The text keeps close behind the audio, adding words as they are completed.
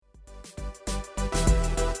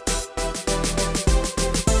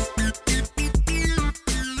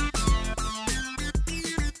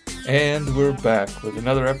And we're back with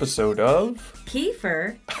another episode of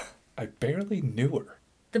Kiefer. I Barely Knew Her.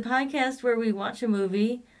 The podcast where we watch a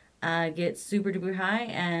movie, get super duper high,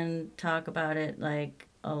 and talk about it like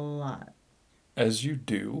a lot. As you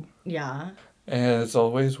do. Yeah. As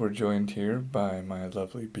always, we're joined here by my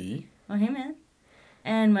lovely Bee. Oh, hey, man.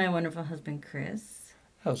 And my wonderful husband, Chris.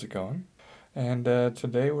 How's it going? And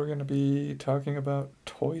today we're going to be talking about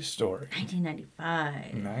Toy Story.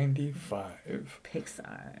 1995. 95.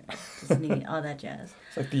 Pixar. Disney, all that jazz.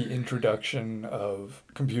 It's like the introduction of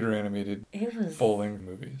computer animated full-length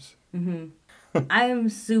movies. Mm-hmm. I am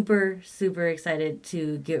super, super excited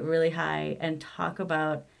to get really high and talk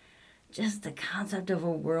about just the concept of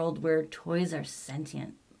a world where toys are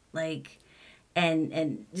sentient. Like,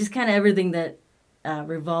 and just kind of everything that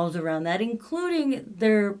revolves around that, including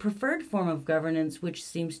their preferred form of governance, which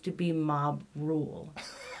seems to be mob rule.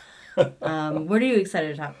 What are you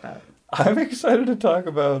excited to talk about? I'm excited to talk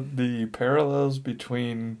about the parallels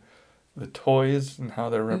between the toys and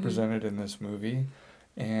how they're represented in this movie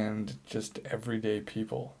and just everyday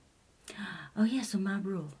people. Oh, yeah, so mob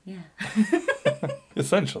rule, yeah.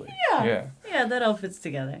 Essentially, yeah. Yeah, that all fits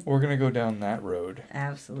together. We're going to go down that road.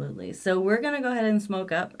 Absolutely. So we're going to go ahead and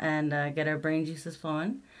smoke up and get our brain juices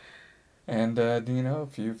flowing. And,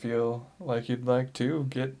 if you feel like you'd like to,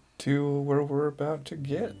 get to where we're about to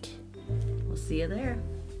get. We'll see you there.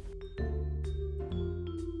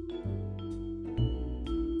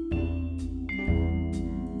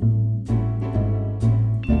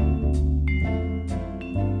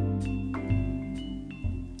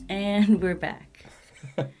 And we're back.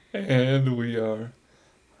 And we are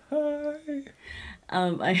high.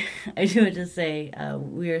 I do want to say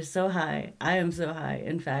we are so high. I am so high,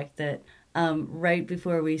 in fact, that right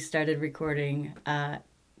before we started recording,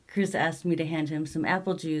 Chris asked me to hand him some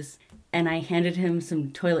apple juice, and I handed him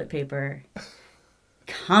some toilet paper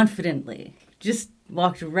confidently. Just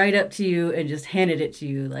walked right up to you and just handed it to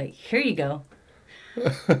you, like, here you go.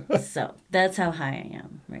 So that's how high I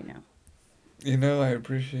am right now. You know, I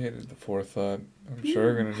appreciated the forethought. I'm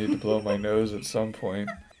sure I'm going to need to blow my nose at some point.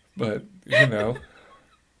 But,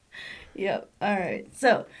 Yep. All right.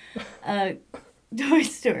 So, Toy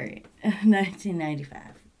Story, 1995.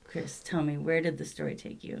 Chris, tell me, where did the story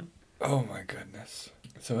take you? Oh, my goodness.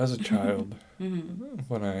 So, as a child,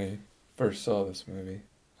 when I first saw this movie,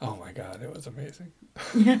 oh, my God, it was amazing.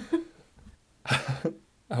 Yeah.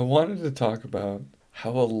 I wanted to talk about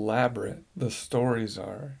how elaborate the stories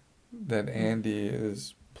are that Andy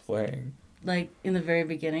is playing. Like, in the very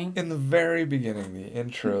beginning? In the very beginning, the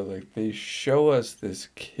intro, like, they show us this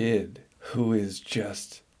kid who is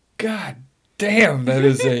just, God damn, that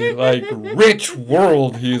is a, like, rich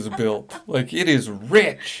world he has built. Like, it is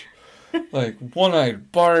rich. Like,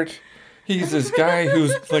 One-Eyed Bart, he's this guy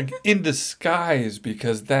who's, like, in disguise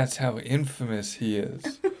because that's how infamous he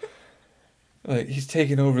is. Like, he's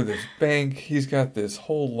taken over this bank. He's got this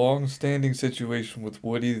whole long-standing situation with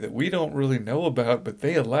Woody that we don't really know about, but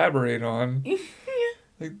they elaborate on.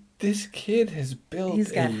 Like, this kid has built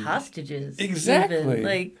He's got hostages. Exactly. Even.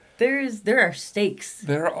 Like, there are stakes.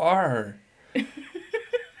 There are.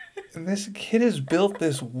 And this kid has built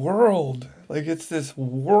this world. Like, it's this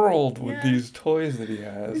world with these toys that he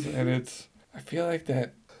has. And I feel like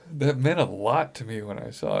that meant a lot to me when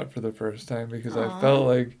I saw it for the first time because I felt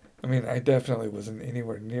like, I definitely wasn't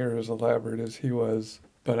anywhere near as elaborate as he was.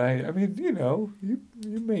 But you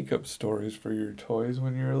make up stories for your toys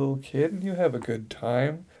when you're a little kid and you have a good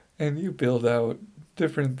time and you build out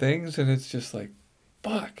different things and it's just like,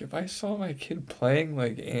 fuck, if I saw my kid playing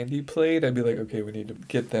like Andy played, I'd be like, okay, we need to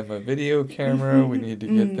get them a video camera. We need to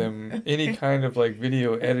get them any kind of like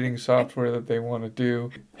video editing software that they want to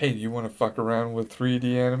do. Hey, you want to fuck around with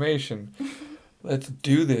 3D animation? Let's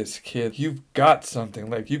do this, kid. You've got something.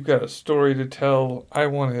 Like, you've got a story to tell. I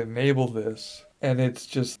want to enable this. And it's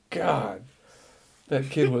just, God, that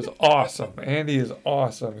kid was awesome. Andy is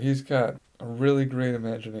awesome. He's got a really great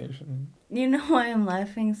imagination. You know why I'm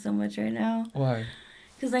laughing so much right now? Why?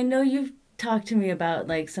 Because I know you've talked to me about,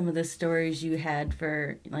 like, some of the stories you had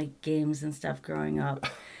for, like, games and stuff growing up.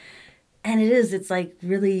 And it's, like,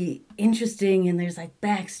 really interesting, and there's, like,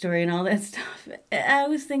 backstory and all that stuff. I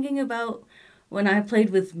was thinking about when I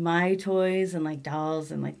played with my toys and, like, dolls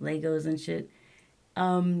and, like, Legos and shit.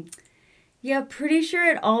 Yeah, pretty sure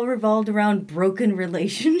it all revolved around broken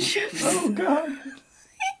relationships. Oh, God.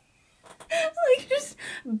 Like, just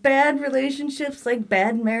bad relationships, like,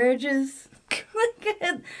 bad marriages. Like,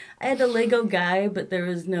 I had a Lego guy, but there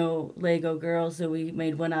was no Lego girl, so we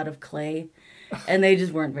made one out of clay. And they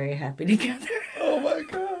just weren't very happy together. Oh, my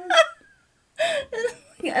God.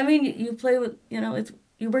 You play with,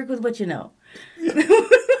 you work with what you know.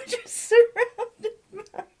 surrounded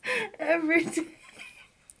by every day.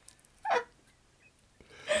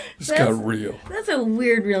 This got real. That's a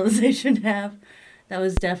weird realization to have. That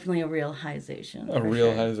was definitely a realHIGZation. A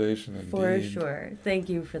realHIGZation, indeed. For sure. Thank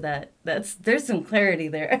you for that. There's some clarity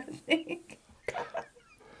there, I think.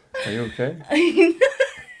 Are you okay?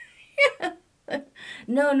 Yeah.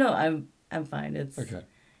 No, I'm fine. It's okay.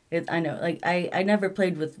 I know. Like I never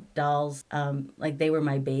played with dolls. Like they were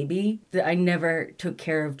my baby. I never took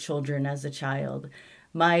care of children as a child.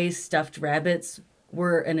 My stuffed rabbits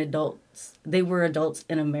were adults. They were adults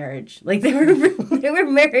in a marriage. Like they were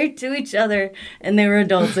married to each other and they were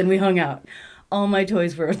adults and we hung out. All my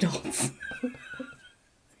toys were adults.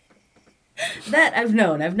 That I've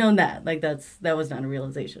known. I've known that. Like that was not a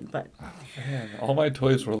realization, but oh, man, all my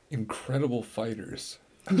toys were incredible fighters.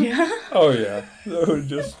 Yeah. Oh yeah. They were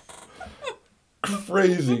just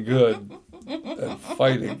crazy good at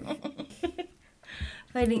fighting.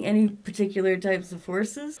 Fighting any particular types of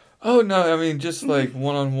forces? Oh, no, I mean, just like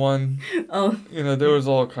one-on-one. Oh. You know, there was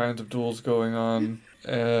all kinds of duels going on.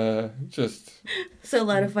 So a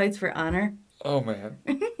lot of fights for honor? Oh, man.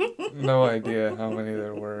 No idea how many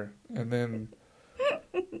there were. And then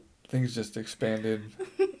things just expanded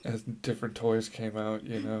as different toys came out,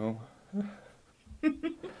 you know.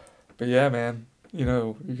 But yeah, man. You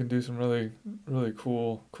know, you can do some really, really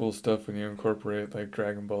cool stuff when you incorporate, like,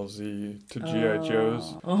 Dragon Ball Z to G.I.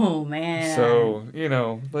 Joes. Oh, man. So, you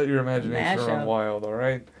know, let your imagination run wild, all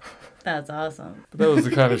right? That's awesome. But that was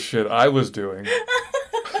the kind of shit I was doing.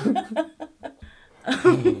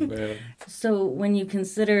 Oh, man. So when you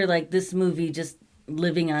consider, like, this movie just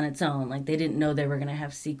living on its own, like, they didn't know they were going to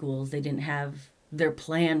have sequels. They didn't have their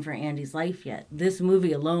plan for Andy's life yet. This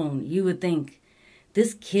movie alone, you would think,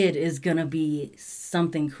 this kid is going to be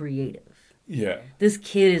something creative. Yeah. This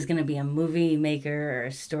kid is going to be a movie maker or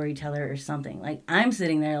a storyteller or something. Like, I'm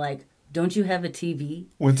sitting there like, don't you have a TV?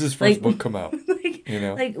 When's his first book come out? You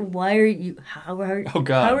know? Like, why are you, how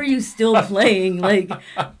are you still playing? Like,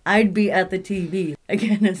 I'd be at the TV.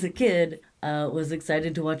 Again, as a kid, was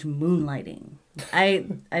excited to watch Moonlighting.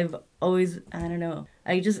 I've always, I don't know.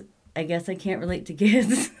 I guess I can't relate to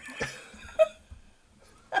kids.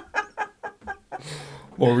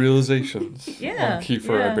 More realizations. Yeah. On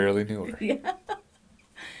Kiefer, I barely knew her. Yeah.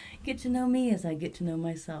 Get to know me as I get to know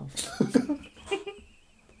myself.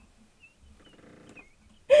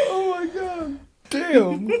 Oh my god.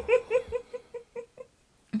 Damn.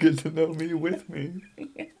 Get to know me with me.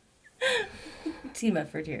 Yeah. Team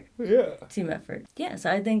effort here. Yeah. Team effort. Yeah,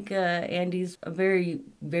 so I think Andy's a very,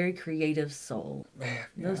 very creative soul. Man.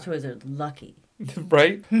 Those toys are lucky.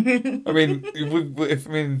 Right? I mean,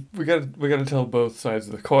 we gotta tell both sides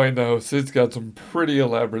of the coin though. Sid's got some pretty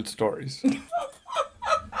elaborate stories.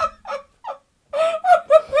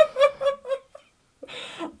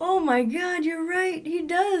 Oh my god, you're right. He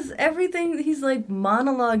does. Everything, he's like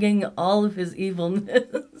monologuing all of his evilness.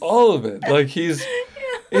 All of it. Like he is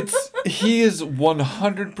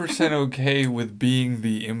 100% okay with being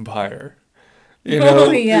the Empire. You know?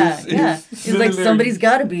 Oh yeah, He's like, somebody's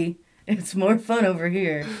gotta be. It's more fun over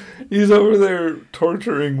here. He's over there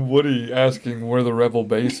torturing Woody, asking where the rebel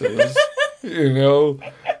base is. You know?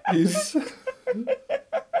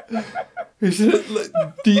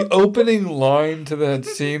 The opening line to that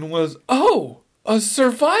scene was, "Oh, a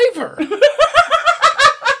survivor."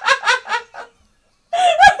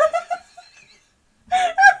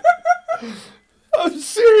 I'm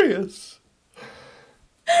serious.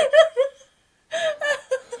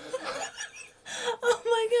 Oh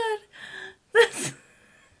my god. That's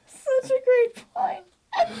such a great point.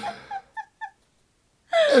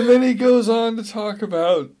 And then he goes on to talk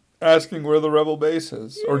about asking where the rebel base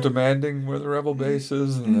is, or demanding where the rebel base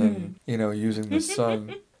is, and then, you know, using the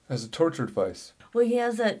sun as a torture device. Well, he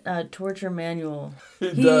has that torture manual.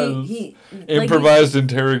 He does. Improvised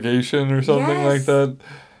interrogation or something like that.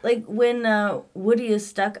 Like when Woody is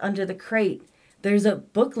stuck under the crate, there's a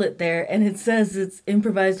booklet there, and it says it's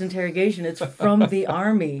improvised interrogation. It's from the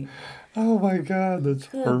army. Oh my god, that's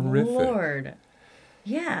Good horrific. Lord.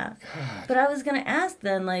 Yeah. God. But I was going to ask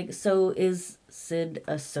then, like, so is Sid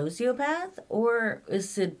a sociopath, or is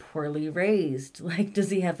Sid poorly raised? Like, does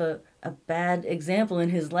he have a bad example in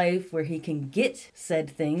his life where he can get said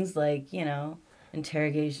things like, you know,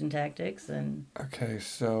 interrogation tactics and... Okay,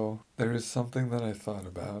 so there is something that I thought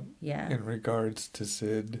about in regards to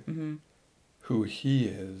Sid, who he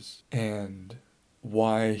is, and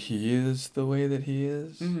why he is the way that he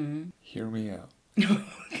is. Mm-hmm. Hear me out. Okay.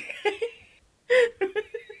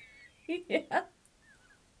 Yeah.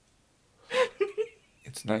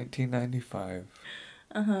 It's 1995.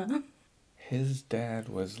 Uh-huh. his dad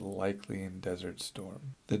was likely in Desert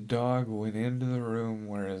Storm. The dog went into the room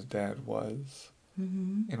where his dad was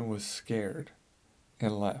and was scared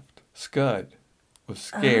and left. Scud was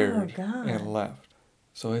scared and left.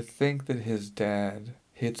 So I think that his dad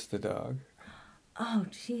hits the dog. Oh,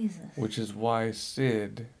 Jesus. Which is why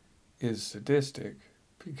Sid is sadistic,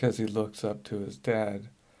 because he looks up to his dad,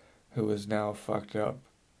 who is now fucked up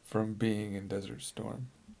from being in Desert Storm.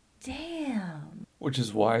 Damn. Which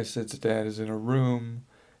is why Sid's dad is in a room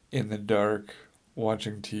in the dark,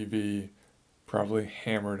 watching TV, probably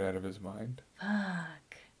hammered out of his mind.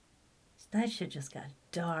 Fuck. That shit just got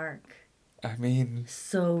dark. I mean...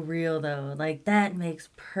 So real, though. Like, that makes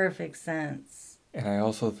perfect sense. And I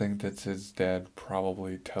also think that Sid's dad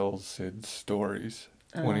probably tells Sid stories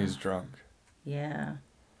when he's drunk. Yeah.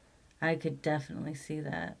 I could definitely see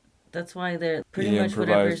that. That's why they're pretty the much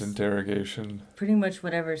improvised interrogation. Pretty much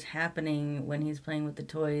whatever's happening when he's playing with the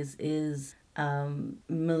toys is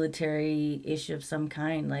military-ish of some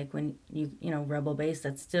kind. Like when you know, rebel base,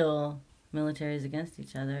 that's still militaries against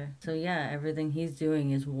each other. So yeah, everything he's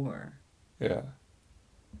doing is war. Yeah.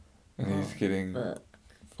 And he's getting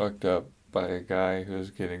fucked up by a guy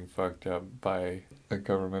who's getting fucked up by a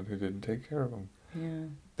government who didn't take care of him. Yeah.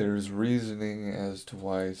 There's reasoning as to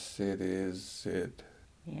why Sid is Sid.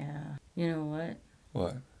 Yeah. You know what?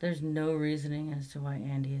 What? There's no reasoning as to why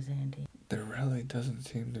Andy is Andy. There really doesn't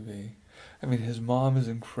seem to be. I mean, his mom is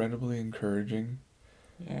incredibly encouraging.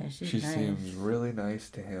 Yeah, she nice. Seems really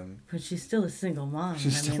nice to him. But she's still a single mom.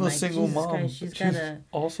 She's still a single Jesus mom. Christ, she's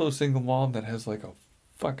also a single mom that has like a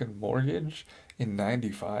fucking mortgage in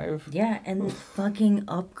 95. Yeah, and fucking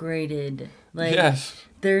upgraded. Like, yes.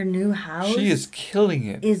 Their new house. She is killing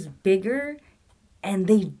it. Is bigger, and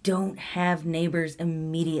they don't have neighbors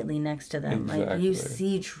immediately next to them. Exactly. Like, you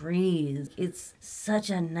see trees. It's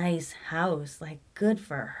such a nice house. Like, good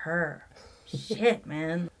for her. Shit,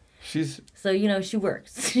 man. So, you know, she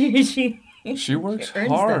works. she works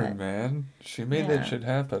hard, that. Man. She made that shit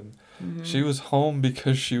happen. Mm-hmm. She was home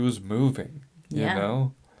because she was moving. You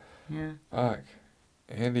know? Yeah. Fuck.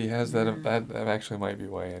 Andy has that. That actually might be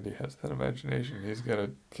why Andy has that imagination. He's got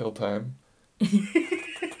to kill time.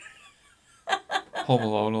 Home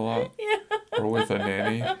alone a lot. Yeah. Or with a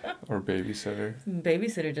nanny or babysitter.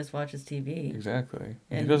 Babysitter just watches TV. Exactly.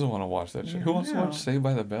 And he doesn't want to watch that shit. Who wants to watch Saved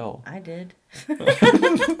by the Bell? I did.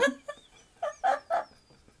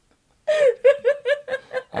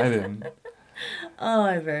 I didn't. Oh,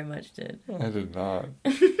 I very much did. I did not.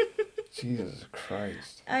 Jesus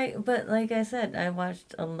Christ. But like I said, I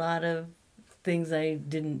watched a lot of things I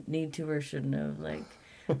didn't need to or shouldn't have. Like,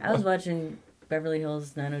 I was watching Beverly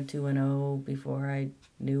Hills 90210 before I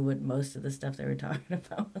knew what most of the stuff they were talking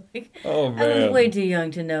about. Like, oh, man. I was way too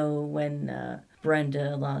young to know when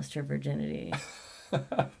Brenda lost her virginity.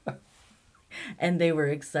 And they were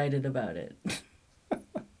excited about it.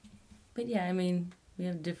 But yeah, I mean, we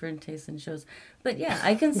have different tastes in shows. But yeah,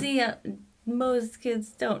 I can see most kids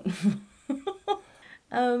don't.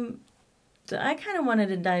 So I kind of wanted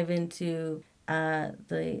to dive into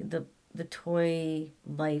the toy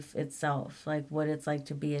life itself, like what it's like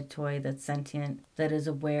to be a toy that's sentient, that is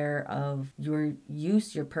aware of your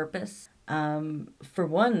use, your purpose. For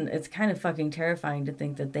one, it's kind of fucking terrifying to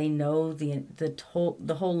think that they know the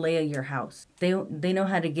whole lay of your house. They know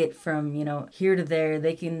how to get from, you know, here to there.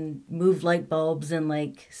 They can move light bulbs and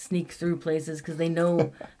like sneak through places because they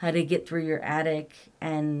know how to get through your attic,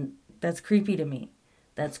 and that's creepy to me.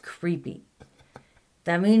 That's creepy.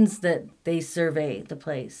 That means that they survey the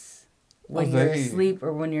place when you're asleep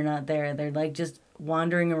or when you're not there. They're like just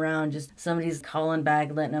wandering around, just somebody's calling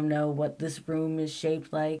back, letting them know what this room is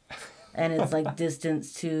shaped like. And it's like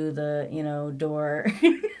distance to the, you know, door.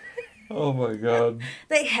 Oh my God.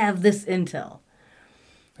 They have this intel.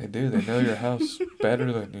 They do. They know your house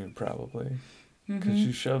better than you probably. Because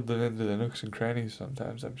you shove them into the nooks and crannies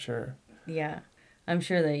sometimes, I'm sure. Yeah. I'm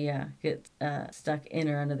sure they, get stuck in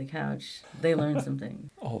or under the couch. They learn something.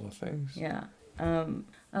 All the things. Yeah.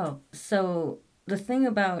 So the thing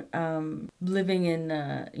about living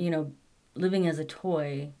in, living as a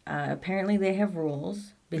toy, apparently they have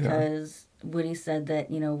rules. Because Woody said that,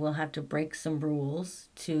 you know, we'll have to break some rules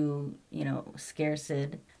to, you know, scare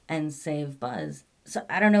Sid and save Buzz. So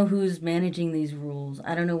I don't know who's managing these rules.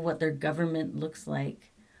 I don't know what their government looks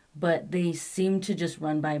like. But they seem to just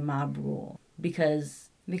run by mob rule. Because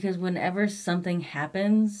whenever something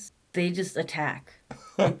happens, they just attack.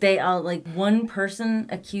 Like they all, like one person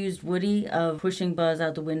accused Woody of pushing Buzz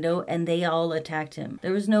out the window and they all attacked him.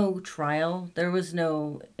 There was no trial. There was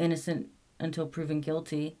no innocent until proven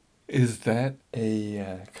guilty. Is that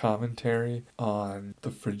a commentary on the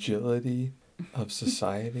fragility of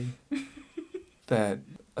society? that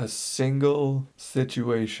a single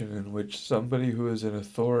situation in which somebody who is in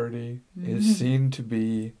authority is seen to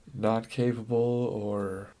be not capable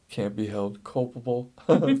or can't be held culpable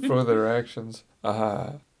for their actions,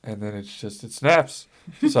 and then it snaps.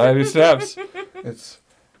 Society snaps. It's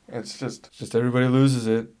just everybody loses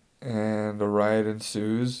it, and a riot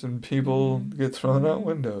ensues, and people get thrown out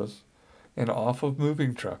windows and off of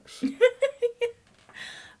moving trucks.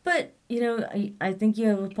 But, I think you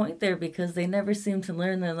have a point there because they never seem to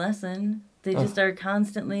learn their lesson. They just are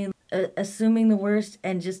constantly assuming the worst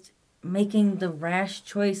and just making the rash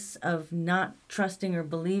choice of not trusting or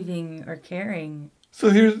believing or caring. So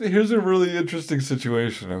here's a really interesting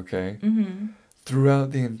situation, okay? Throughout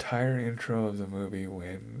the entire intro of the movie,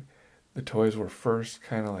 when the toys were first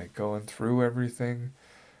kind of like going through everything,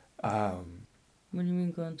 What do you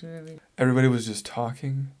mean going through everything? everybody was just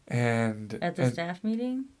talking and At the staff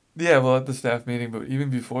meeting? Yeah, well, at the staff meeting, but even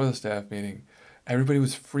before the staff meeting, everybody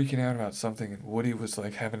was freaking out about something, and Woody was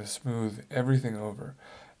like having to smooth everything over.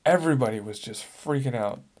 Everybody was just freaking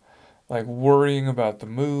out, like worrying about the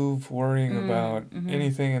move, worrying about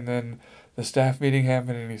anything, and then the staff meeting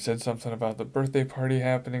happened, and he said something about the birthday party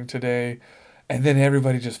happening today, and then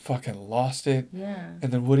everybody just fucking lost it. Yeah.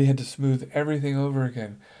 And then Woody had to smooth everything over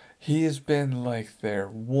again. He has been like their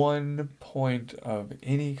one point of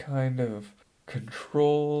any kind of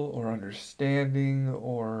control or understanding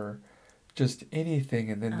or just anything,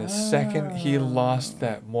 and then the second he lost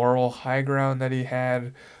that moral high ground that he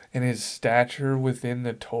had and his stature within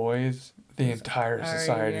the toys, the entire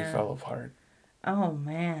society fell apart. Oh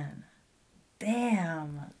man,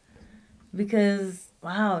 damn. Because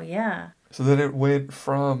wow, yeah. So then it went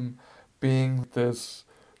from being this,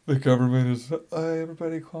 the government is,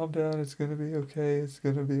 everybody calm down, it's gonna be okay,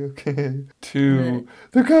 to,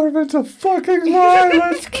 the government's a fucking lie,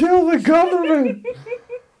 let's kill the government!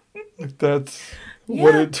 Like, that's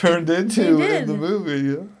what it turned into in the movie.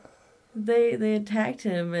 Yeah. They attacked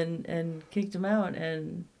him and kicked him out,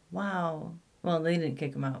 and wow. Well, they didn't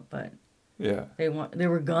kick him out, but yeah, they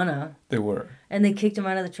were gonna. They were. And they kicked him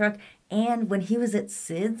out of the truck. And when he was at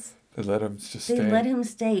Sid's, they let him just stay. They let him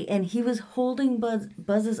stay, and he was holding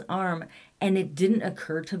Buzz's arm, and it didn't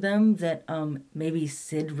occur to them that maybe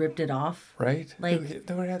Sid ripped it off. Right? Like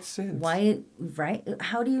they were at Sid's. Why? Right?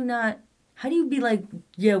 How do you be like,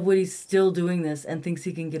 yeah, Woody's still doing this and thinks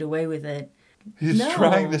he can get away with it? He's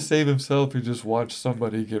trying to save himself. He just watched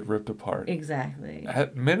somebody get ripped apart. Exactly.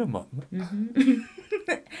 At minimum.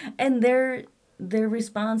 And their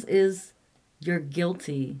response is, "You're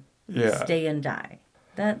guilty. Yeah. Stay and die."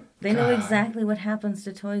 That they know exactly what happens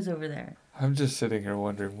to toys over there. I'm just sitting here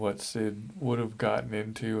wondering what Sid would have gotten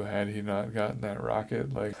into had he not gotten that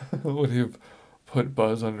rocket. Like, would he have put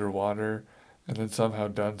Buzz underwater and then somehow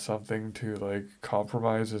done something to, like,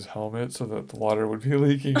 compromise his helmet so that the water would be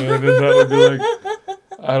leaking in, and that would be like,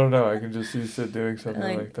 I don't know, I can just see Sid doing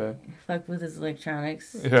something like that. Fuck with his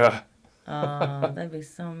electronics. Yeah. Oh, that'd be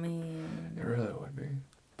so mean. It really would be.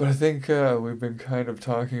 But I think we've been kind of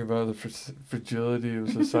talking about the fragility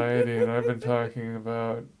of society, and I've been talking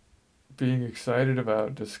about being excited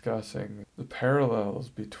about discussing the parallels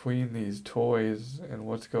between these toys and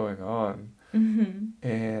what's going on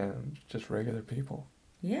and just regular people.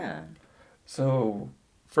 Yeah. So,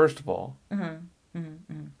 first of all,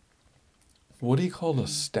 what do you call a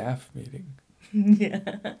staff meeting? Yeah.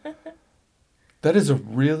 That is a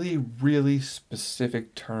really, really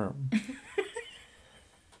specific term.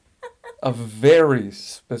 A very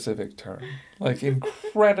specific term. Like,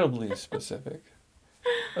 incredibly specific.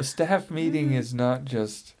 A staff meeting is not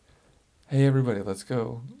just, hey, everybody, let's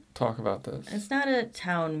go talk about this. It's not a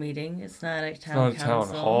town meeting. It's not a town council. It's not a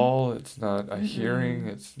town hall. It's not a hearing.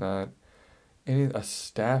 It's not any. A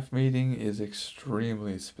staff meeting is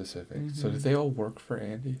extremely specific. So do they all work for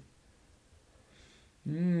Andy?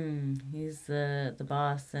 He's the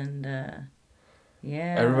boss, and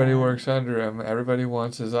yeah. Everybody works under him. Everybody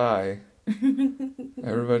wants his eye.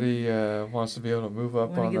 Everybody wants to be able to move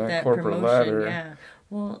up on that corporate promotion, ladder. Yeah.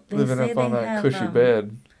 Well, they living say up on that cushy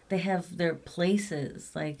bed. They have their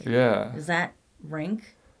places. Like, yeah. Is that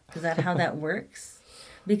rank? Is that how that works?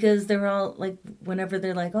 Because they're all like, whenever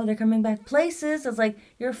they're like, oh, they're coming back places, it's like,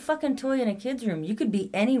 you're a fucking toy in a kid's room. You could be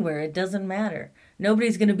anywhere. It doesn't matter.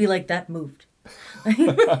 Nobody's going to be like, that moved.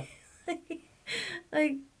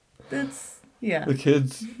 like, that's, yeah. The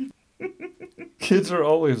kids are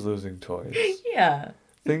always losing toys. Yeah.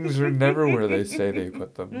 Things are never where they say they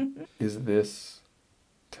put them. Is this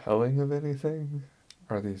telling of anything?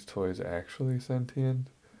 Are these toys actually sentient?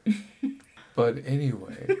 But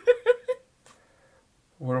anyway,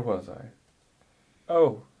 where was I?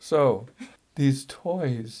 Oh, so these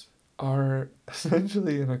toys are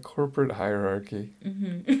essentially in a corporate hierarchy.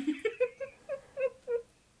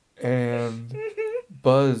 And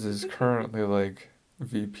Buzz is currently like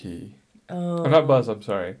VP. Oh. Or not Buzz, I'm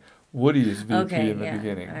sorry. Woody is VP Okay, in the yeah.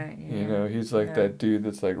 beginning. All right, You yeah. know, he's like Yeah. that dude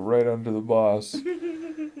that's like right under the boss.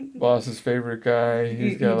 Boss's favorite guy.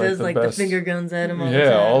 He's got He like does the like best. the finger guns at him all the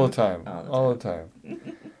Yeah, time. all the time. All the time. All the time.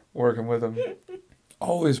 Working with him.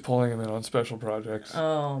 Always pulling him in on special projects.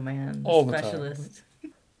 Oh man, All the specialist.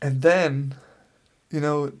 time. And then, you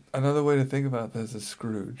know, another way to think about this is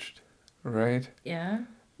Scrooged, right? Yeah.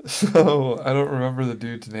 So I don't remember the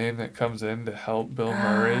dude's name that comes in to help Bill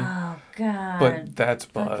Murray. Oh God. But that's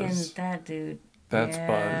Buzz. Fucking that dude. That's yeah.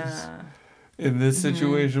 Buzz. In this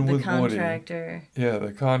situation with the contractor. Woody. Yeah,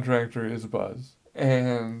 the contractor is Buzz.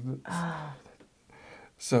 And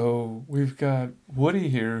so we've got Woody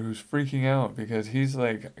here who's freaking out because he's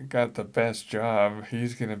like got the best job.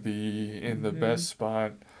 He's going to be in the best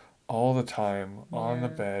spot all the time on the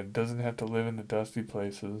bed. Doesn't have to live in the dusty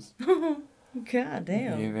places. God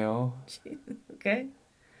damn. You know? Okay.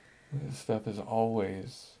 This stuff is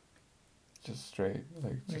always just straight.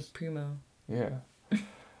 Like primo. Yeah.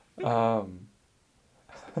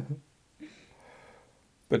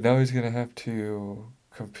 But now he's going to have to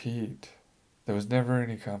compete. There was never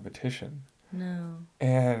any competition. No.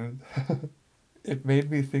 And it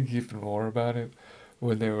made me think even more about it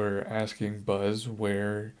when they were asking Buzz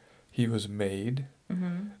where he was made.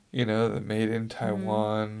 You know, made in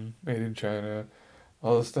Taiwan, made in China,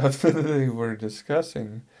 all the stuff that they were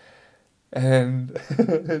discussing. And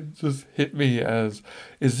it just hit me as,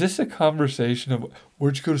 is this a conversation of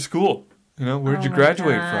where'd you go to school? You know, where'd you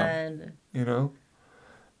graduate from? You know?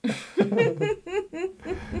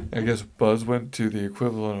 I guess Buzz went to the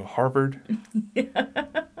equivalent of Harvard.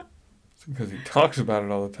 Because he talks about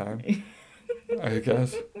it all the time. I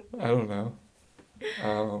guess. I don't know.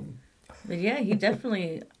 But yeah, he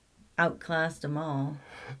definitely outclassed them all.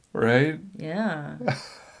 Right? Yeah.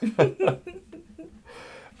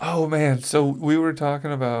 Oh man, so we were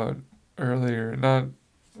talking about earlier, not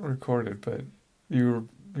recorded, but you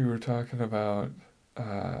were talking about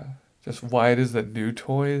just why it is that new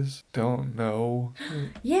toys don't know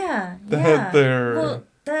that they're... Well,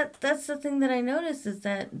 that's the thing that I noticed is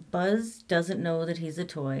that Buzz doesn't know that he's a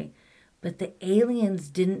toy, but the aliens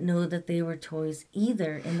didn't know that they were toys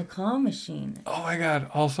either in the claw machine. Oh my god,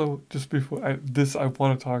 also, just before, I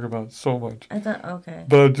want to talk about so much. I thought, okay.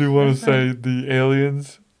 But I do want to say the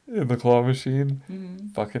aliens in the claw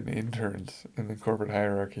machine, fucking interns in the corporate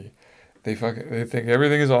hierarchy. They think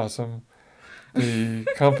everything is awesome. The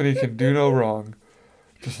company can do no wrong.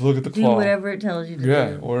 Just look at the claw. Do whatever it tells you to do.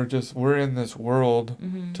 Yeah, we're in this world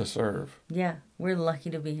to serve. Yeah, we're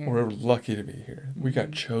lucky to be here. We're lucky to be here. We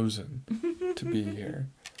got chosen to be here.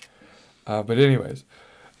 But anyways,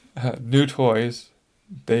 new toys,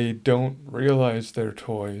 they don't realize they're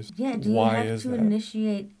toys. Yeah, do you have to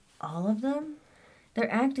initiate all of them?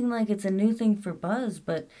 They're acting like it's a new thing for Buzz,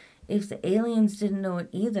 but if the aliens didn't know it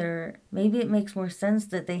either, maybe it makes more sense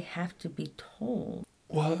that they have to be told.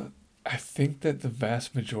 Well, I think that the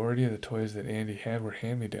vast majority of the toys that Andy had were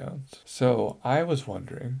hand-me-downs. So I was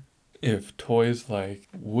wondering if toys like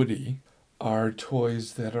Woody are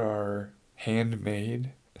toys that are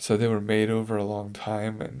handmade. So they were made over a long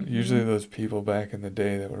time, and usually those people back in the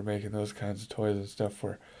day that were making those kinds of toys and stuff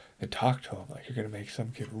they talked to them like, you're going to make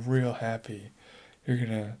some kid real happy. You're going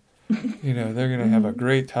to, they're going to have a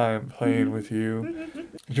great time playing with you.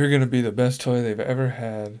 You're going to be the best toy they've ever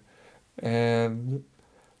had. And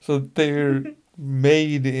so they're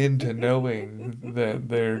made into knowing that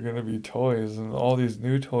they're going to be toys. And all these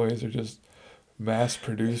new toys are just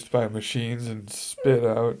mass-produced by machines and spit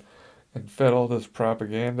out and fed all this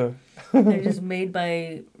propaganda. They're just made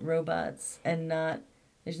by robots and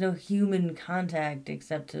there's no human contact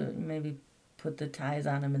except to maybe put the ties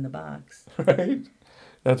on them in the box. Right?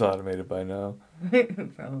 That's automated by now.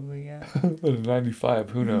 Probably, yeah. But in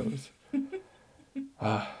 95, who knows?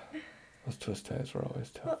 Those twist ties were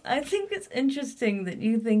always tough. Well, I think it's interesting that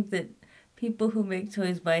you think that people who make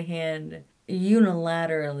toys by hand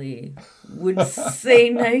unilaterally would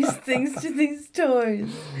say nice things to these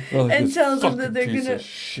toys and tell them that they're gonna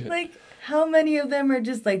like. How many of them are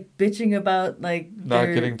just like bitching about like not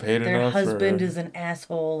getting paid their enough? Their husband is an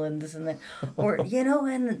asshole and this and that, or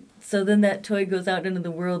and so then that toy goes out into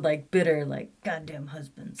the world like bitter, like goddamn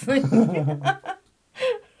husbands. Like, you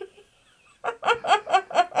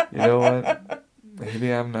know what?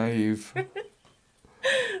 Maybe I'm naive.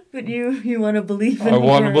 But you want to believe in I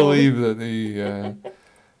want to believe that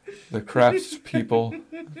the crafts people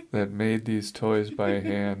that made these toys by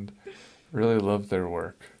hand really loved their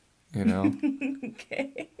work.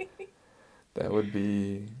 Okay. That would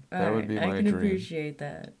be I my can dream. appreciate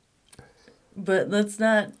that. But let's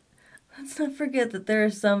not forget that there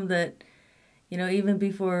are some that, even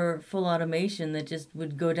before full automation, that just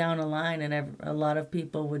would go down a line and a lot of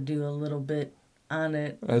people would do a little bit on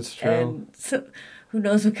it. That's true. And so who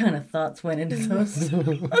knows what kind of thoughts went into those.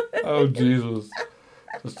 Oh, Jesus.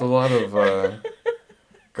 Just a lot of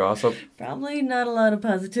gossip. Probably not a lot of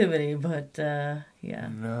positivity, but yeah.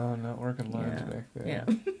 No, not working lines back there.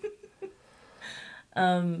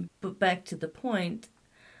 Yeah. But back to the point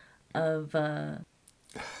of... I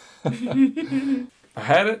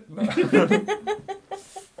had it.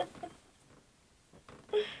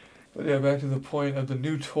 But yeah, back to the point of the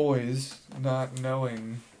new toys not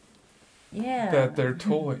knowing that they're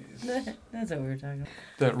toys. That's what we were talking about.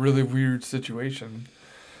 That really weird situation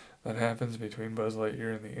that happens between Buzz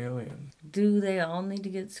Lightyear and the aliens. Do they all need to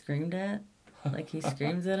get screamed at? Like he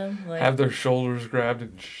screams at them? Like, have their shoulders grabbed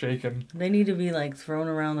and shaken. They need to be like thrown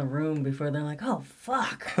around the room before they're like, oh,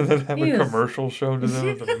 fuck. And then have a commercial shown to them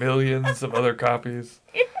of the millions of other copies.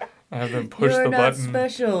 Have them push You're the not button.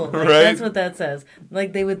 special. Like, right? That's what that says.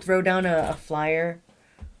 Like they would throw down a flyer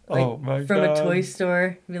from a toy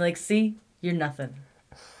store. Be like, see, you're nothing.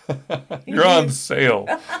 You're on sale.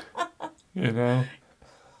 You know?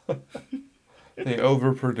 They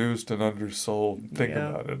overproduced and undersold. Think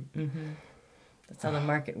about it. Mm-hmm. That's how the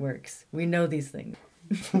market works. We know these things.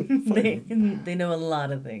 They know a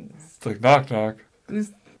lot of things. It's like, knock, knock.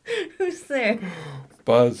 Who's there?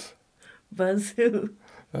 Buzz. Buzz who?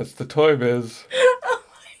 That's the Toy Biz. Oh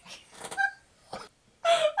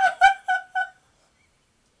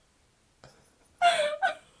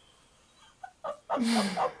my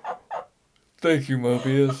God. Thank you,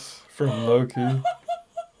 Mobius, from Loki.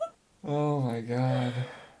 Oh my God.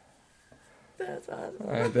 That's awesome.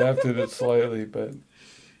 I adapted it slightly, but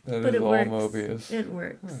that is all works. Mobius. It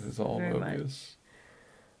works. That is all very Mobius.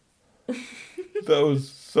 That was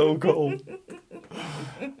so cool.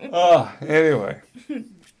 Anyway.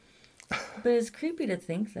 But it's creepy to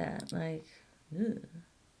think that, like, ugh.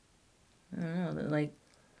 I don't know, like,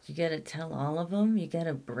 you gotta tell all of them, you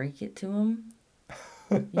gotta break it to them,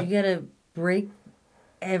 you gotta break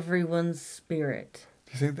everyone's spirit.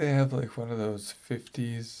 Do you think they have, like, one of those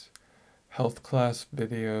 50s health class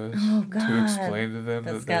videos to explain to them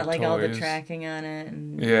that's that got, like, toys? all the tracking on it?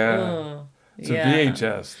 And, yeah. It's a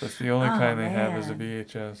VHS. That's the only kind they have is a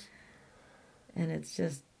VHS. And it's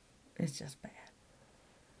just bad.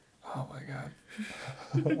 Oh my God.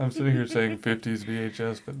 I'm sitting here saying 50s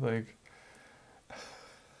VHS, but like...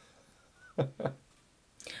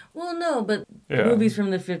 Well, no, but movies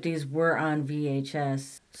from the 50s were on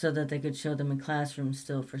VHS so that they could show them in classrooms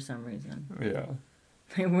still for some reason. Yeah.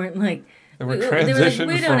 They weren't like... They were transitioned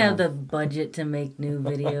we don't have the budget to make new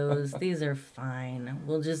videos. These are fine.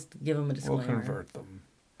 We'll just give them a disclaimer. We'll convert them.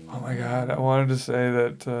 Oh my God. I wanted to say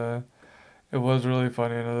that it was really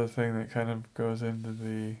funny. Another thing that kind of goes into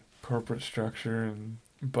the corporate structure and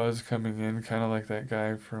Buzz coming in, kind of like that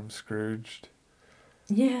guy from Scrooged.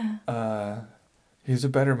 Yeah. He's a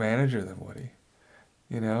better manager than Woody.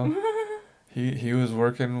 You know? He was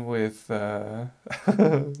working with, what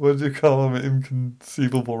did you call him?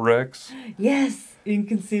 Inconceivable Rex? Yes,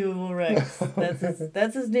 Inconceivable Rex.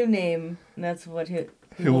 That's his new name. And that's what he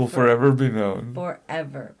will forever be known.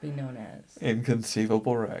 Forever be known as.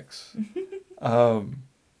 Inconceivable Rex.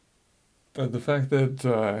 But the fact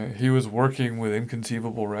that he was working with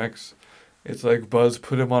Inconceivable Rex, it's like Buzz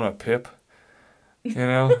put him on a pip, you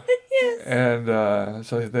know? Yes. And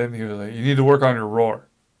so then he was like, you need to work on your roar,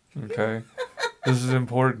 okay? This is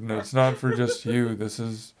important. It's not for just you. This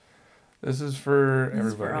is for everybody.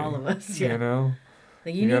 This is for all of us, yeah. You know?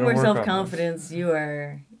 Like you need more self-confidence.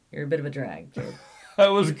 You're a bit of a drag, kid. I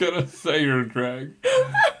was going to say you're a drag.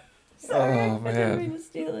 Sorry, oh, man. I didn't mean to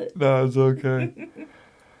steal it. No, it's okay.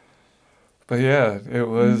 But yeah, it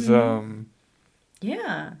was...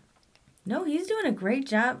 Yeah. No, he's doing a great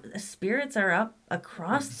job. Spirits are up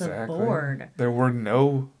across the board. There were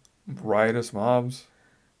no riotous mobs.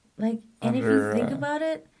 Like, and if you think about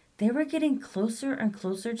it, they were getting closer and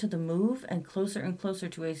closer to the move and closer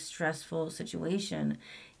to a stressful situation.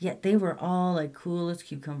 Yet they were all like cool as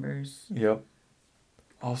cucumbers. Yep.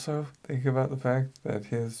 Also, think about the fact that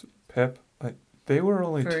his pep, like, they were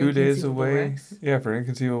only 2 days away. Rex. Yeah, for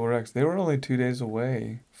Inconceivable Rex. They were only 2 days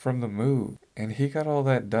away from the move. And he got all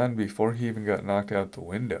that done before he even got knocked out the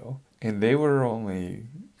window. And they were only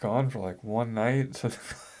gone for like one night. So,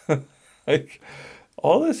 like,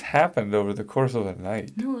 all this happened over the course of a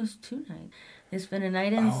night. No, it was 2 nights. They spent a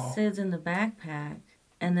night in Sid's in the backpack.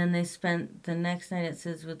 And then they spent the next night at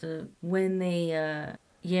Sid's when they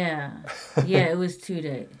Yeah. Yeah, it was 2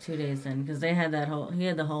 days then, because they had he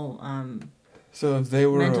had the whole So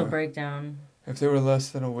mental breakdown. if they were less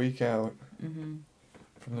than a week out Mm-hmm.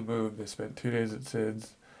 from the move, they spent 2 days at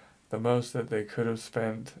Sid's. The most that they could have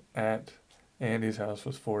spent at Andy's house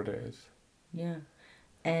was 4 days. Yeah.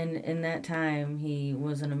 And in that time, he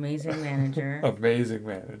was an amazing manager. Amazing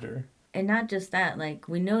manager. And not just that, like,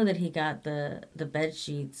 we know that he got the bed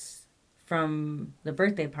sheets from the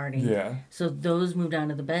birthday party. Yeah. So those moved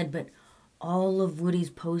onto the bed, but all of Woody's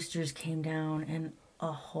posters came down and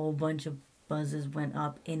a whole bunch of buzzes went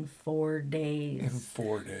up in 4 days. In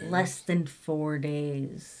 4 days. Less than 4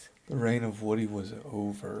 days. The reign of Woody was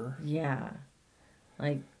over. Yeah.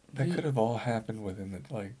 Like, that could have all happened within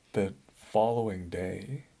the following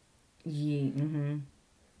day. Yeah. Mm-hmm.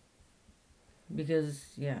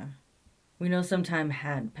 Because, yeah. We know some time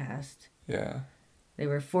had passed. Yeah. They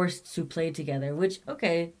were forced to play together, which,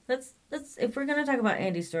 okay, let's if we're gonna talk about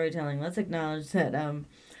Andy's storytelling, let's acknowledge that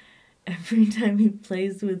every time he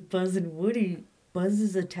plays with Buzz and Woody, Buzz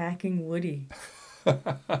is attacking Woody.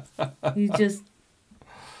 He just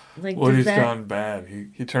like Woody's gone bad.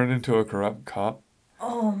 He turned into a corrupt cop.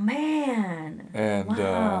 Oh man. And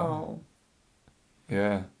wow.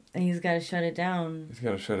 Yeah. And he's gotta shut it down.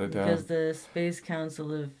 Because the Space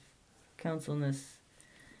Councilness.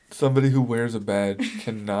 Somebody who wears a badge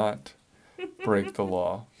cannot break the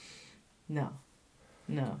law. No.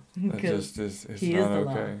 That just is he not is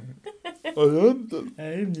okay. I am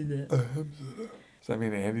the law. Does that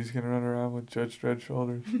mean Andy's gonna run around with Judge Dredd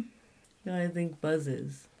shoulders? No, I think Buzz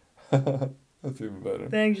is. That's even better.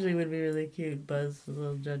 That actually would be really cute. Buzz, the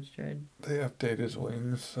little Judge Dredd. They update his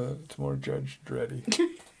wings so it's more Judge Dreddy.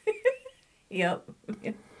 Yep.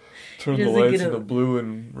 Turn the lights into blue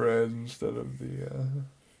and red instead of the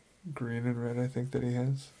green and red, I think, that he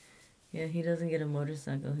has. Yeah, he doesn't get a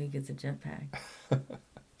motorcycle. He gets a jetpack. Yeah.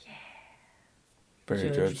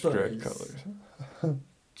 Very Judge Dredd colors.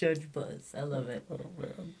 Judge Buzz. I love it. Oh,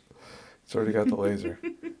 man. It's already got the laser.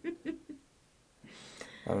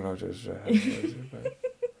 I don't know if Judge Dredd has a laser, but...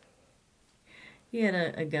 He had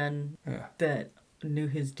a gun that knew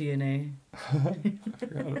his DNA. I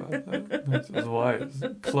forgot about that. That's his wife's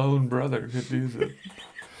clone brother could use it.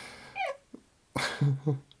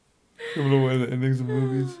 Giving away the endings of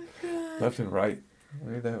movies. Left and right.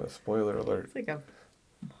 We need to have a spoiler alert. It's like a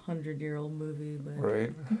 100-year-old movie, but...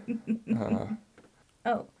 Right?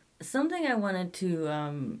 Oh, something I wanted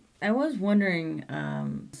to... I was wondering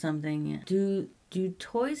something. Do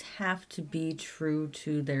toys have to be true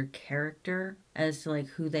to their character as to, like,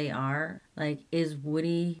 who they are? Like, is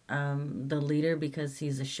Woody the leader because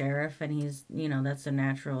he's a sheriff and he's, that's a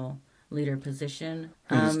natural leader position?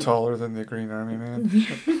 He's taller than the Green Army Man.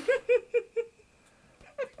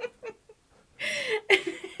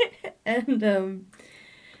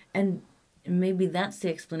 And maybe that's the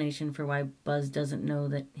explanation for why Buzz doesn't know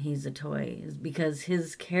that he's a toy, is because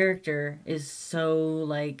his character is so,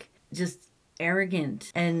 like, just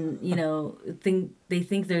arrogant and they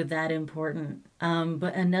think they're that important.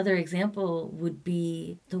 But another example would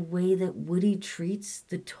be the way that Woody treats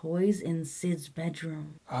the toys in Sid's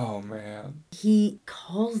bedroom. Oh man, he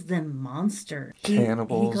calls them monster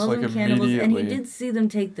cannibals. He calls them cannibals, and he did see them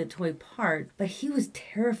take the toy part, but he was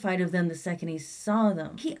terrified of them the second he saw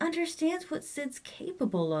them. He understands what Sid's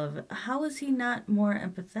capable of. How is he not more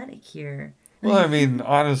empathetic here? Well, I mean,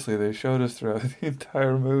 honestly, they showed us throughout the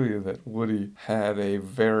entire movie that Woody had a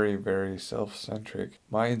very, very self-centric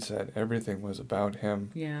mindset. Everything was about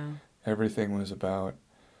him. Yeah. Everything was about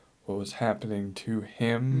what was happening to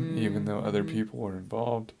him, even though other people were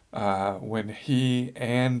involved. When he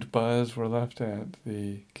and Buzz were left at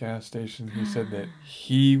the gas station, he said that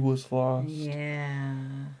he was lost. Yeah.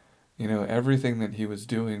 Everything that he was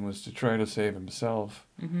doing was to try to save himself.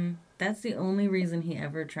 Mm-hmm. That's the only reason he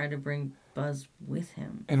ever tried to bring Buzz with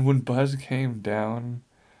him. And when Buzz came down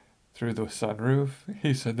through the sunroof,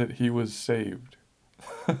 he said that he was saved.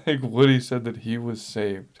 Like, Woody said that he was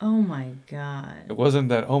saved. Oh my God. It wasn't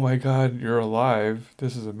that, oh my God, you're alive,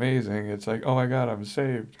 this is amazing. It's like, oh my God, I'm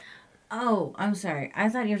saved. Oh, I'm sorry. I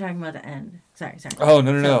thought you were talking about the end. Sorry. Oh,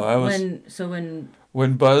 no.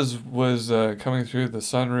 When Buzz was coming through the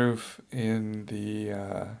sunroof in the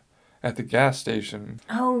at the gas station.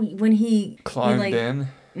 Oh, when he climbed in.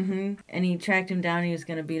 Mm-hmm. And he tracked him down and he was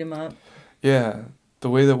going to beat him up. Yeah. The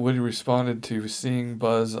way that Woody responded to seeing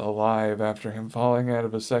Buzz alive after him falling out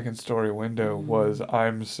of a second-story window was,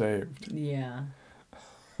 I'm saved. Yeah.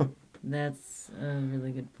 That's a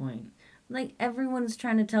really good point. Like, everyone's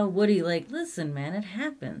trying to tell Woody, like, listen, man, it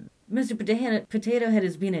happened. Mr. Potato Head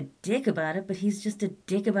is being a dick about it, but he's just a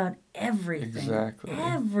dick about everything. Exactly.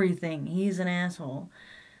 Everything. He's an asshole.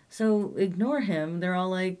 So ignore him. They're all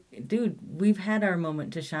like, dude, we've had our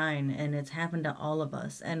moment to shine, and it's happened to all of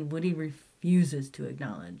us. And Woody refuses to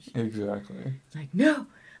acknowledge. Exactly. It's like, no,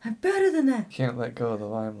 I'm better than that. Can't let go of the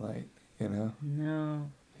limelight, you know? No.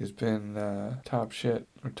 He's been top shit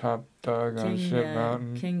or top dog on shit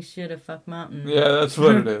mountain. King shit of fuck mountain. Yeah, that's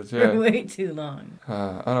what it is, yeah. For way too long.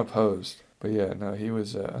 Unopposed. But yeah, no, he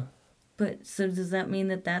was... But, so does that mean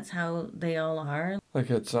that that's how they all are? Like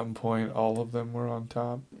at some point, all of them were on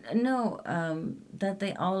top? No, that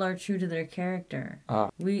they all are true to their character. Wow,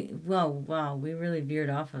 we really veered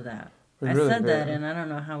off of that. I really said that, and I don't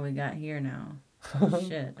know how we got here now.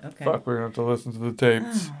 Shit, okay. Fuck, we're going to have to listen to the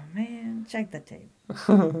tapes. Oh, man, check the tape.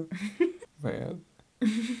 Man.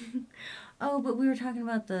 Oh, but we were talking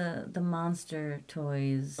about the monster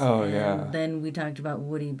toys. Oh, and yeah. Then we talked about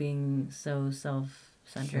Woody being so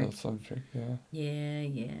self-centric. Self-centric, yeah.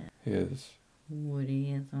 Yeah. He is.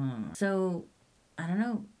 Woody is on. So, I don't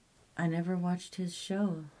know. I never watched his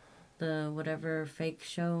show. The whatever fake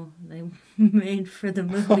show they made for the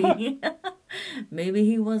movie. Maybe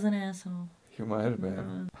he was an asshole. He might have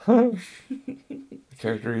been. The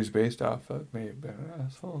character he's based off of may have been an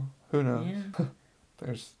asshole. Who knows? Yeah.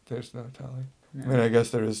 There's no telling. No. I mean, I guess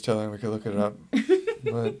there is telling. We could look it up.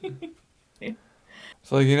 But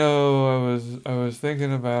it's like, you know, I was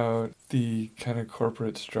thinking about the kind of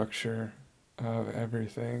corporate structure of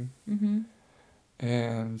everything. Mm-hmm.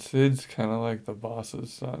 And Sid's kind of like the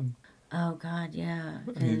boss's son. Oh, God, yeah.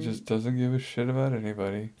 He just doesn't give a shit about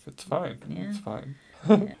anybody. It's fine. Yeah. It's fine.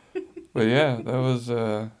 Yeah. But yeah, that was...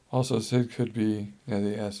 also, Sid could be... Yeah,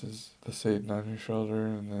 the S is the Satan on your shoulder,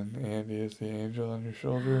 and then Andy is the angel on your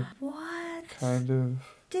shoulder. What? Kind of.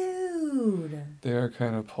 Dude. They are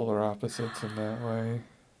kind of polar opposites in that way.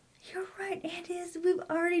 You're right, Andy is... We've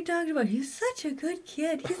already talked about... He's such a good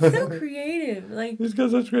kid. He's so creative. Like he's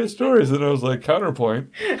got such great stories. And I was like, counterpoint.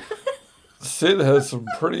 Sid has some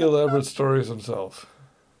pretty elaborate stories himself.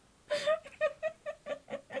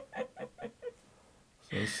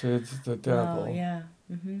 So Sid's the devil. Oh, yeah.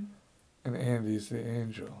 Mm-hmm. And Andy's the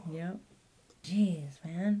angel. Yep. Jeez,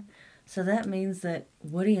 man. So that means that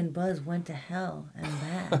Woody and Buzz went to hell and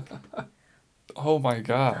back. Oh, my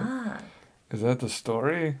God. Fuck. Is that the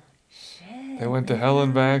story? Shit. They went to hell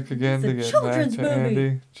and back again to get back to movie.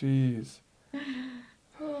 Andy? Jeez.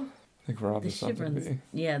 I think we're on to something.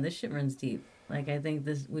 Yeah, this shit runs deep. Like, I think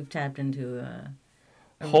we've tapped into a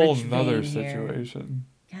whole nother situation.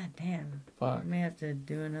 God damn. Fuck. We may have to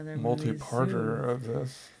do another multi-parter of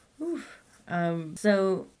this. Oof.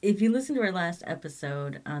 So if you listen to our last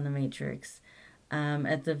episode on The Matrix,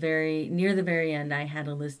 at the near the very end, I had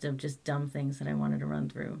a list of just dumb things that I wanted to run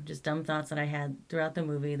through. Just dumb thoughts that I had throughout the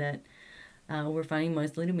movie that were funny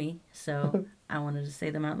mostly to me. So I wanted to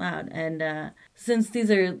say them out loud. And since these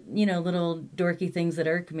are, little dorky things that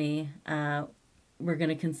irk me, we're going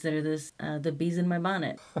to consider this the bees in my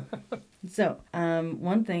bonnet. So,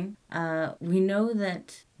 one thing, we know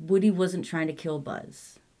that Woody wasn't trying to kill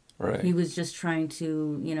Buzz. Right. He was just trying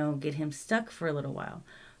to, get him stuck for a little while.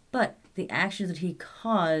 But the actions that he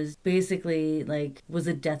caused basically, was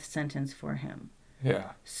a death sentence for him.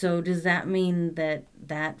 Yeah. So does that mean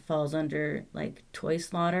that falls under, toy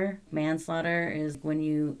slaughter? Manslaughter is when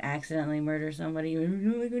you accidentally murder somebody.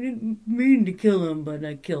 You're like, I didn't mean to kill him, but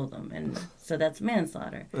I killed him. And so that's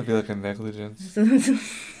manslaughter. That'd be like a negligence.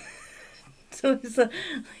 So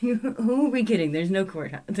who are we kidding? There's no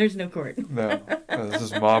court. There's no court. No, this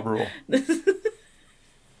is mob rule.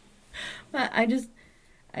 I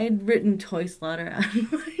had written toy slaughter on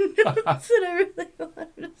my notes and I really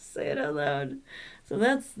wanted to say it out loud. So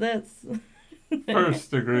that's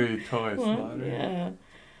first degree toy slaughter.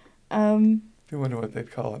 Yeah. You wonder what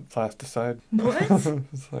they'd call it, plasticide. What?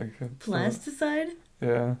 It's like plasticide?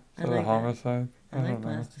 Yeah. Is that a homicide? I like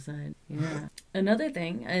plasticide. Yeah. Another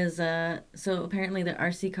thing is, so apparently the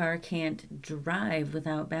RC car can't drive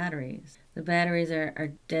without batteries. The batteries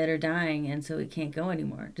are dead or dying, and so it can't go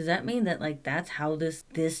anymore. Does that mean that, that's how this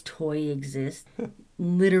toy exists?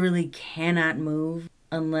 Literally cannot move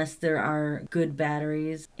unless there are good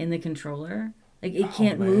batteries in the controller? It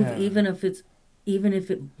can't move even if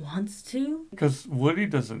it wants to? Because Woody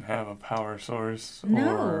doesn't have a power source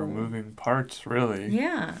or moving parts, really.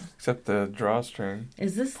 Yeah. Except the drawstring.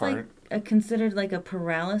 Is this part. considered a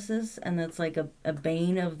paralysis, and that's a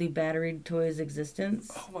bane of the battery toy's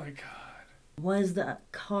existence? Oh my God. Was the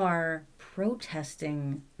car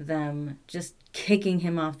protesting them just kicking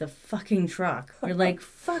him off the fucking truck. You're like,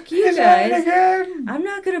 fuck you guys. I'm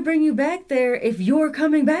not going to bring you back there if you're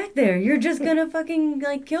coming back there. You're just going to fucking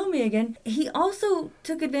like kill me again. He also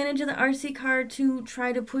took advantage of the RC car to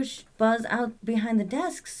try to push Buzz out behind the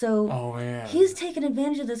desk. So he's taken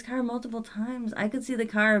advantage of this car multiple times. I could see the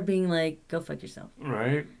car being like, go fuck yourself.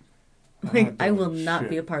 Right? Like, I will not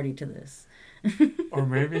be a party to this. Or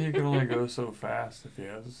maybe he can only go so fast if he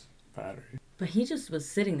has battery. But he just was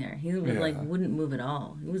sitting there. He wouldn't move at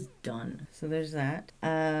all. He was done. So there's that.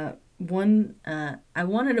 I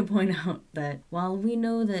wanted to point out that while we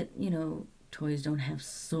know that, toys don't have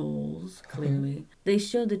souls, clearly, they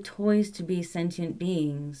show the toys to be sentient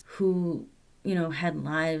beings who, had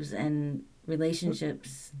lives and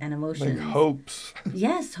relationships and emotions. Like hopes.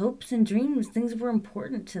 Yes, hopes and dreams. Things were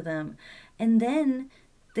important to them. And then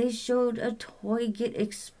they showed a toy get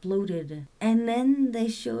exploded. And then they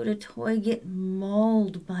showed a toy get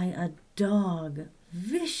mauled by a dog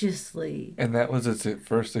viciously. And that was its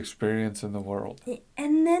first experience in the world.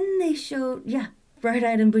 And then they showed,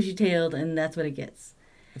 bright-eyed and bushy-tailed, and that's what it gets.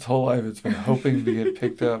 Its whole life it's been hoping to get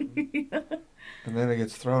picked up. And then it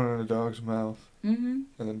gets thrown in a dog's mouth. Mm-hmm.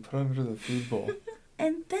 And then put under the food bowl.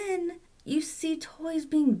 And then you see toys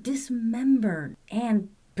being dismembered and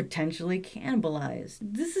potentially cannibalized.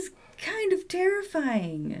 This is kind of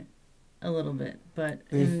terrifying. A little bit, but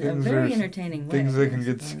in a very entertaining way. Things that can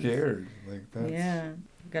get scared. Like that. Yeah.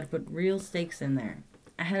 Got to put real stakes in there.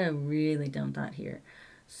 I had a really dumb thought here.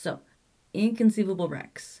 So, Inconceivable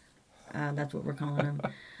Rex. That's what we're calling him.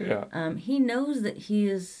 Yeah. He knows that he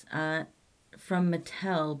is from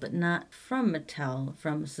Mattel, but not from Mattel,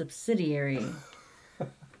 from a subsidiary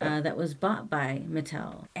that was bought by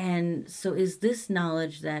Mattel. And so is this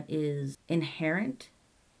knowledge that is inherent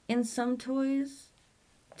in some toys?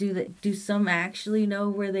 Do some actually know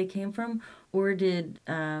where they came from? Or did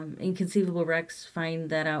Inconceivable Rex find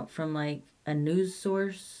that out from like a news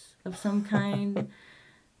source of some kind?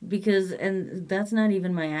 Because, and that's not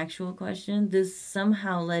even my actual question. This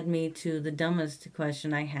somehow led me to the dumbest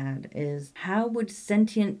question I had is, how would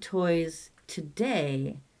sentient toys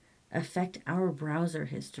today affect our browser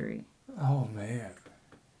history? Oh, man.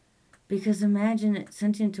 Because imagine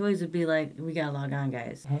sentient toys would be like, we gotta log on,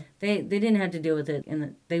 guys. Huh? They didn't have to deal with it,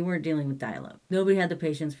 and they weren't dealing with dial-up. Nobody had the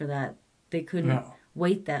patience for that. They couldn't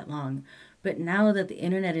wait that long. But now that the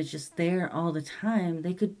internet is just there all the time,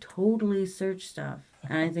 they could totally search stuff.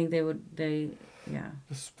 And I think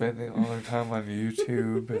just spending all their time on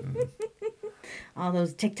YouTube and all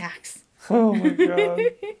those TikToks. Oh my god.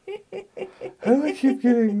 How do I keep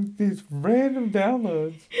getting these random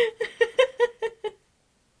downloads?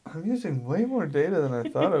 I'm using way more data than I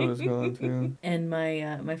thought I was going to. And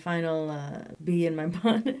my final bee in my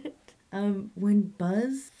bonnet. When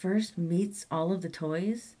Buzz first meets all of the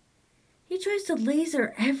toys, he tries to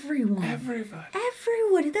laser everyone. Everybody.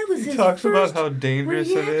 Everyone. That was his first talks about how dangerous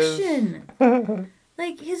reaction. it is.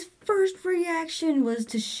 Like, his first reaction was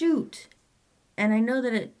to shoot. And I know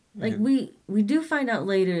that it, like, we do find out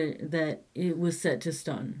later that it was set to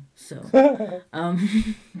stun. So,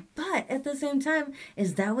 but at the same time,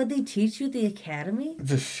 is that what they teach you at the academy?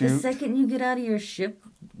 Just shoot. The second you get out of your ship,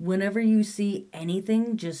 whenever you see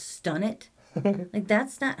anything, just stun it. Like,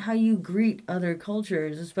 that's not how you greet other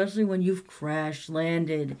cultures, especially when you've crash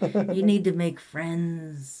landed. You need to make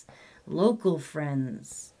friends, local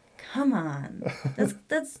friends. Come on,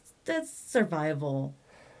 that's survival.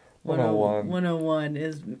 101. 101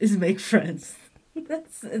 is make friends.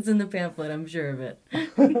 It's in the pamphlet, I'm sure of it.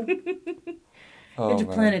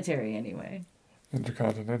 Interplanetary, anyway.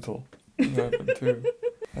 Intercontinental. That happened too.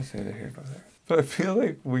 That's neither here nor there. But I feel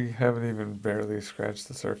like we haven't even barely scratched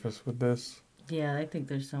the surface with this. Yeah, I think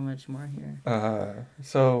there's so much more here.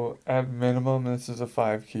 So at minimum, this is a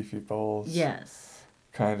 5 Keefe bowls. Yes.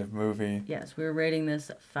 Kind of movie. Yes, we're rating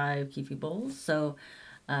this 5 Keefe bowls. So,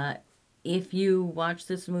 if you watch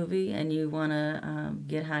this movie and you want to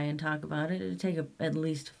get high and talk about it, it'll take at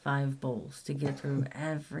least 5 bowls to get through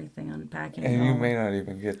everything, unpacking. And you may not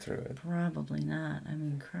even get through it. Probably not. I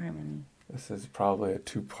mean, criminy. This is probably a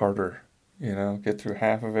 2-parter. You know, get through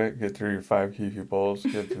half of it, get through your 5 Keefe bowls,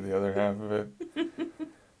 get through the other half of it.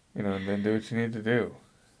 You know, and then do what you need to do.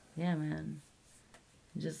 Yeah, man.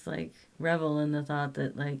 Just, like, revel in the thought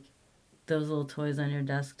that, like, those little toys on your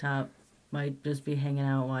desktop might just be hanging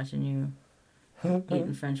out watching you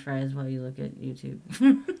eating French fries while you look at YouTube.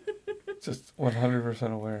 Just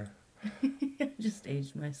 100% aware. I just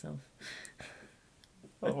aged myself.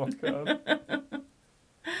 Oh, my God.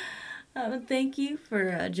 Thank you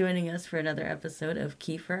for joining us for another episode of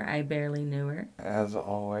Kiefer, I Barely Knew Her. As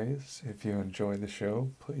always, if you enjoy the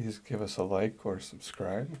show, please give us a like or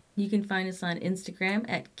subscribe. You can find us on Instagram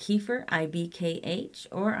at Kiefer, IBKH,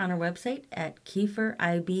 or on our website at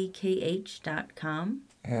KieferIBKH.com.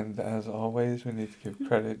 And as always, we need to give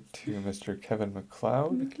credit to Mr. Kevin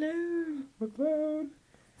MacLeod. MacLeod.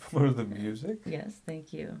 For the music. Yes,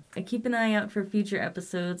 thank you. And keep an eye out for future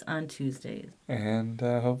episodes on Tuesdays. And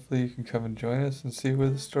hopefully you can come and join us and see where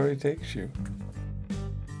the story takes you.